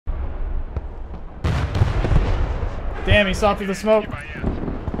Damn, he saw through the smoke.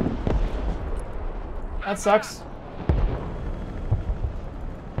 That sucks.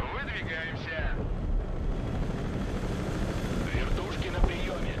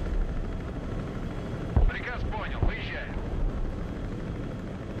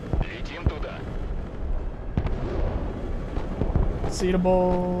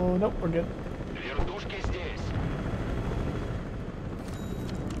 Seatable. Nope, we're good.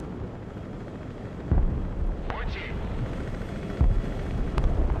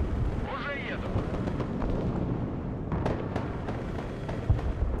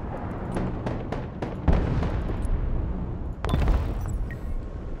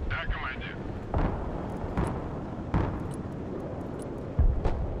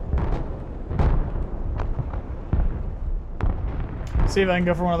 See if I can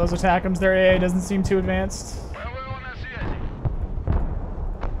go for one of those attack 'ems. Their AA doesn't seem too advanced.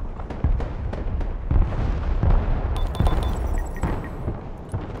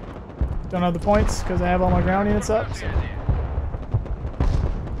 Don't have the points because I have all my ground units up. So.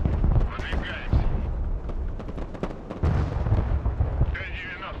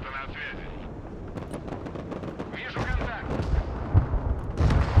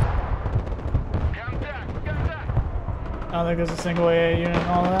 I don't think there's a single AA unit and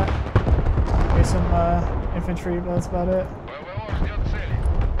all that. Maybe some infantry, but that's about it.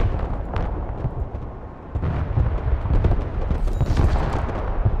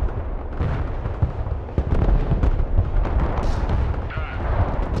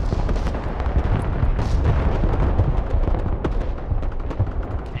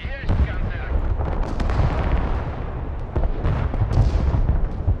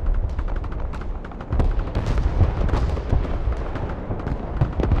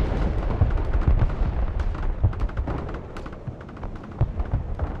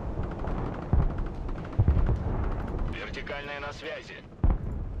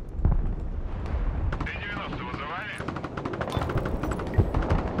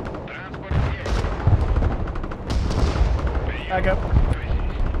 Back up.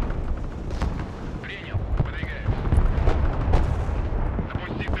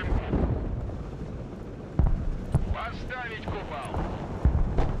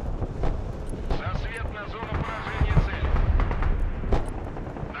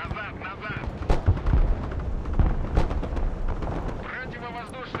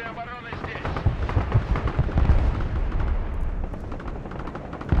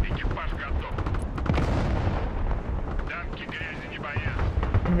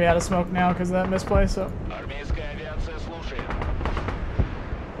 I'm gonna be out of smoke now because of that misplay, so.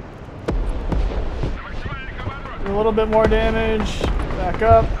 A little bit more damage. Back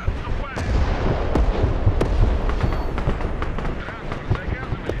up.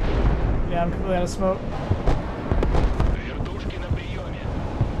 Yeah, I'm completely out of smoke.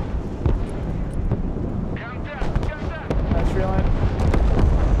 That's tree line.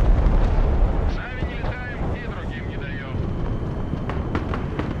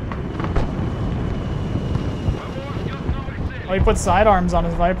 Oh, he put sidearms on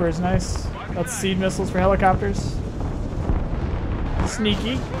his Vipers. Nice. That's seed missiles for helicopters.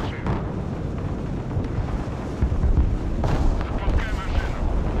 Sneaky.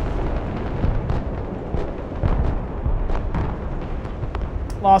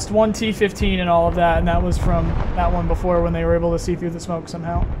 Lost one T-15 and all of that, and that was from that one before when they were able to see through the smoke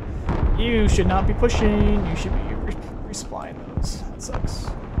somehow. You should not be pushing. You should be resupplying those. That sucks.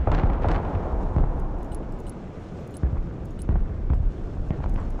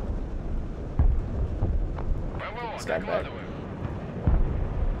 Stack back.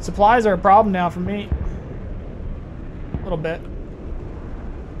 Supplies are a problem now for me. A little bit.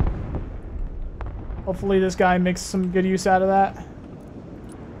 Hopefully this guy makes some good use out of that.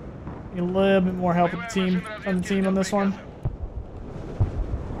 Need a little bit more help with the team, from the team on this one.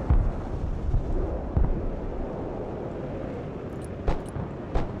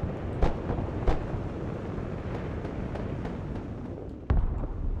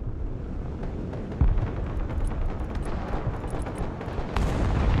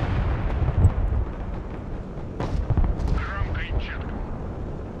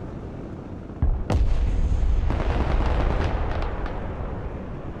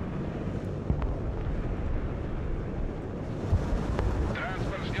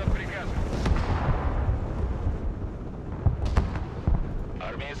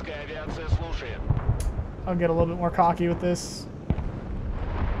 I'll get a little bit more cocky with this.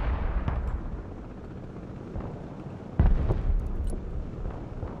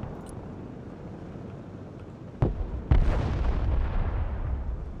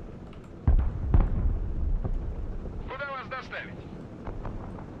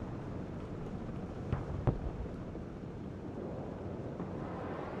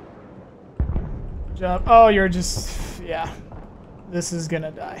 Good job. Oh, you're just... Yeah. This is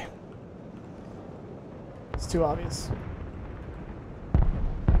gonna die. It's too obvious.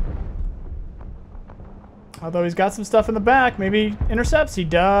 Although he's got some stuff in the back. Maybe intercepts. He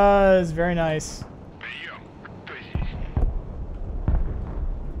does. Very nice.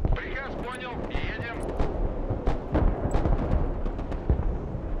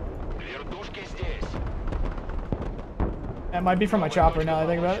 That might be from my chopper now that I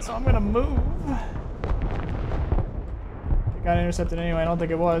think about it, so I'm gonna move. It got intercepted anyway. I don't think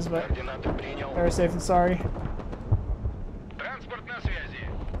it was, but better safe than sorry.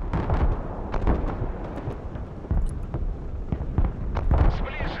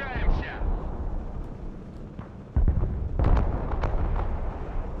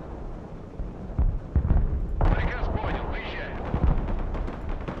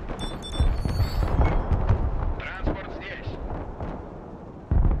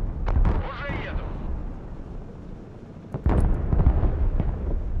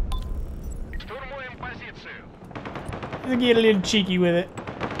 I get a little cheeky with it.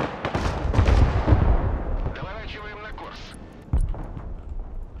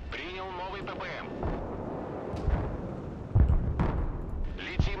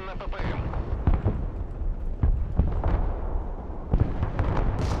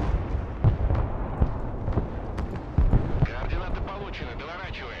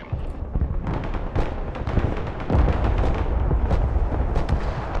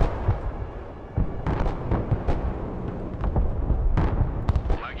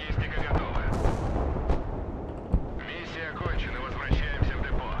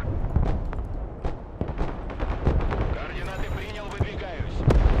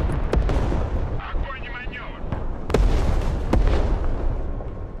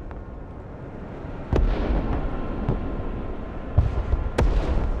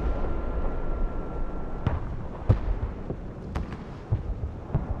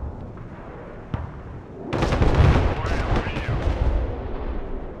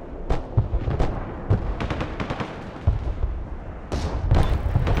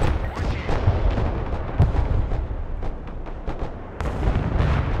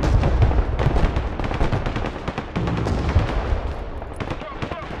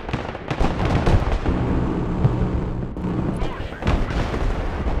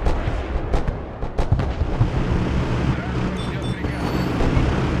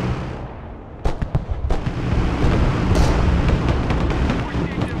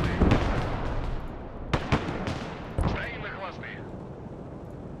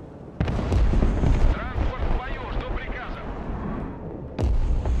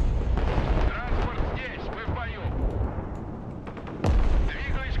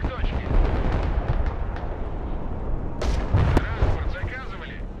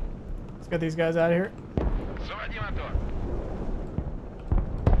 Get these guys out of here.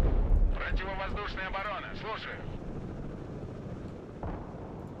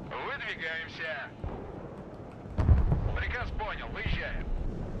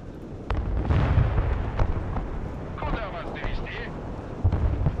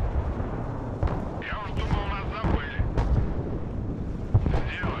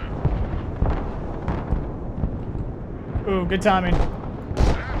 Ooh, good timing.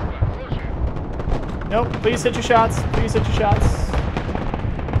 Nope, please hit your shots. Please hit your shots.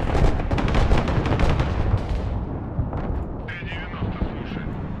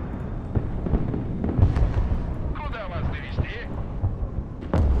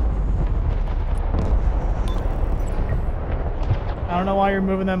 I don't know why you're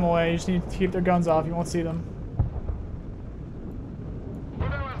moving them away. You just need to keep their guns off. You won't see them.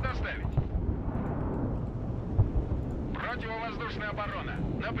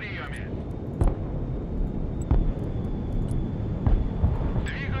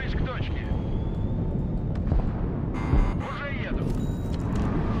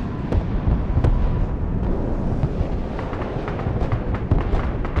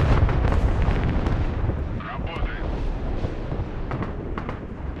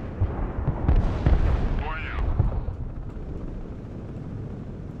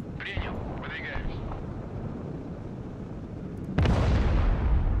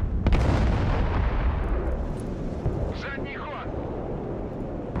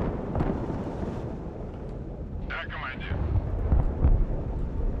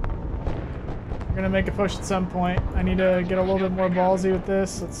 Gonna make a push at some point. I need to get a little bit more ballsy with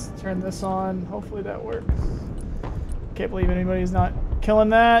this. Let's turn this on. Hopefully that works. Can't believe anybody's not killing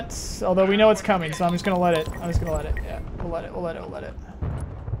that. Although we know it's coming, so I'm just gonna let it. I'm just gonna let it. Yeah, we'll let it. We'll let it. We'll let it.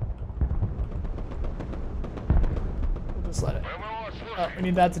 We'll just let it. Oh, we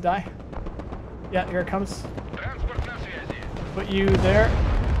need that to die. Yeah, here it comes. Put you there.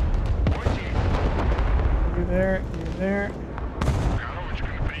 You there. You there.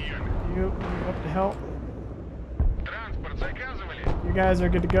 You up to help. You guys are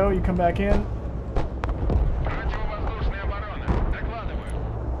good to go. You come back in.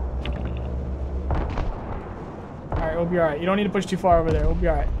 Alright, we'll be alright. You don't need to push too far over there. We'll be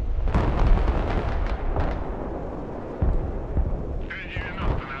alright.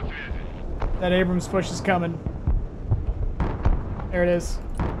 That Abrams push is coming. There it is.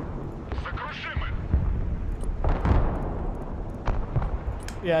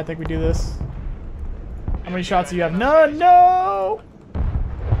 Yeah, I think we do this. How many shots do you have? None! No!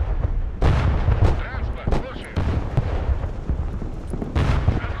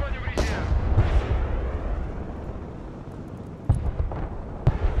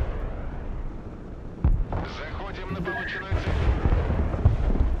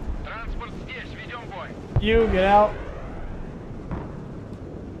 You get out.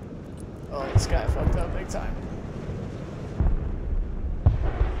 Oh, this guy fucked up big time.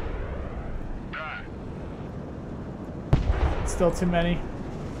 Still too many.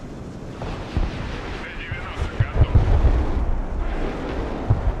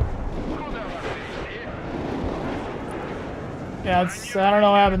 Yeah, it's, I don't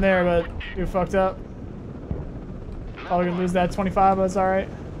know what happened there, but you fucked up. Probably gonna lose that 25, but it's alright.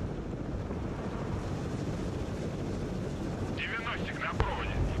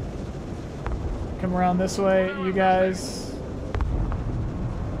 Come around this way, you guys.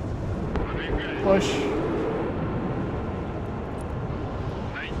 Push.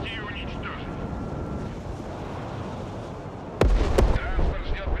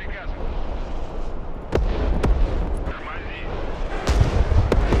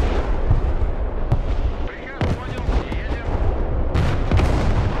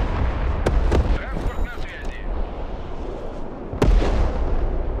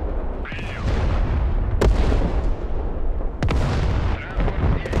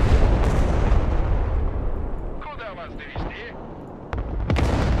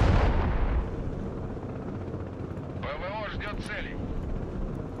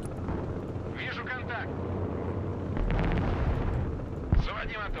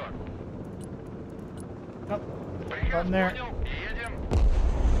 Button there.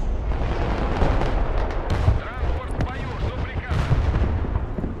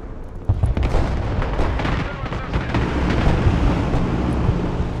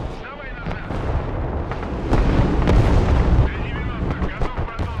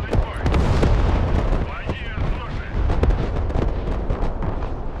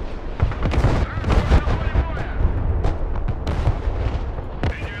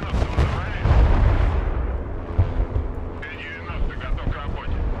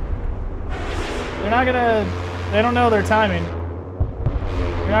 They don't know their timing.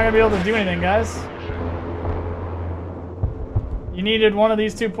 You're not gonna be able to do anything, guys. You needed one of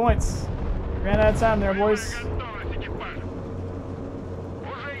these 2 points. Ran out of time there, boys.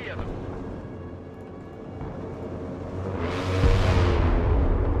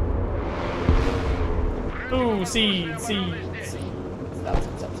 Ooh, seed. Stop.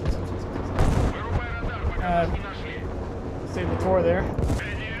 Save the tour there.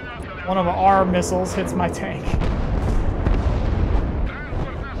 One of our missiles hits my tank.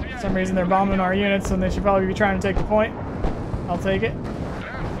 For some reason they're bombing our units and they should probably be trying to take the point. I'll take it. A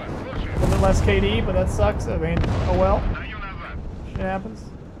little bit less KD, but that sucks. I mean, oh well. Shit happens.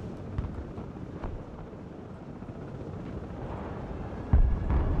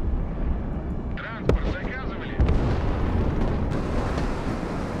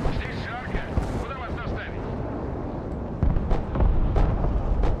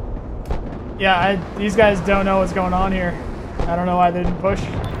 Yeah, these guys don't know what's going on here. I don't know why they didn't push.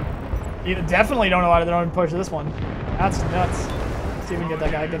 You definitely don't know why they don't push this one. That's nuts. Let's see if we can get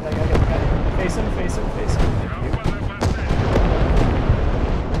that guy, get that guy. Face him. Thank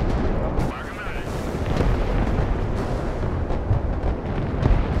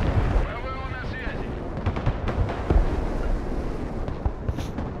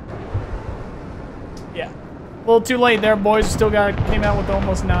you. Yeah. A little too late there, boys. Still came out with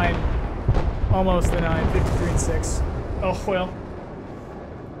almost 9. Almost the 9, 53 and 6. Oh well.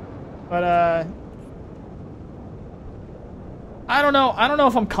 But I don't know. I don't know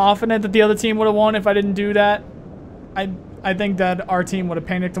if I'm confident that the other team would have won if I didn't do that. I think that our team would have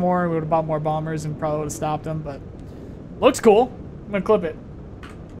panicked more. We would have bought more bombers and probably would have stopped them. But looks cool. I'm gonna clip it.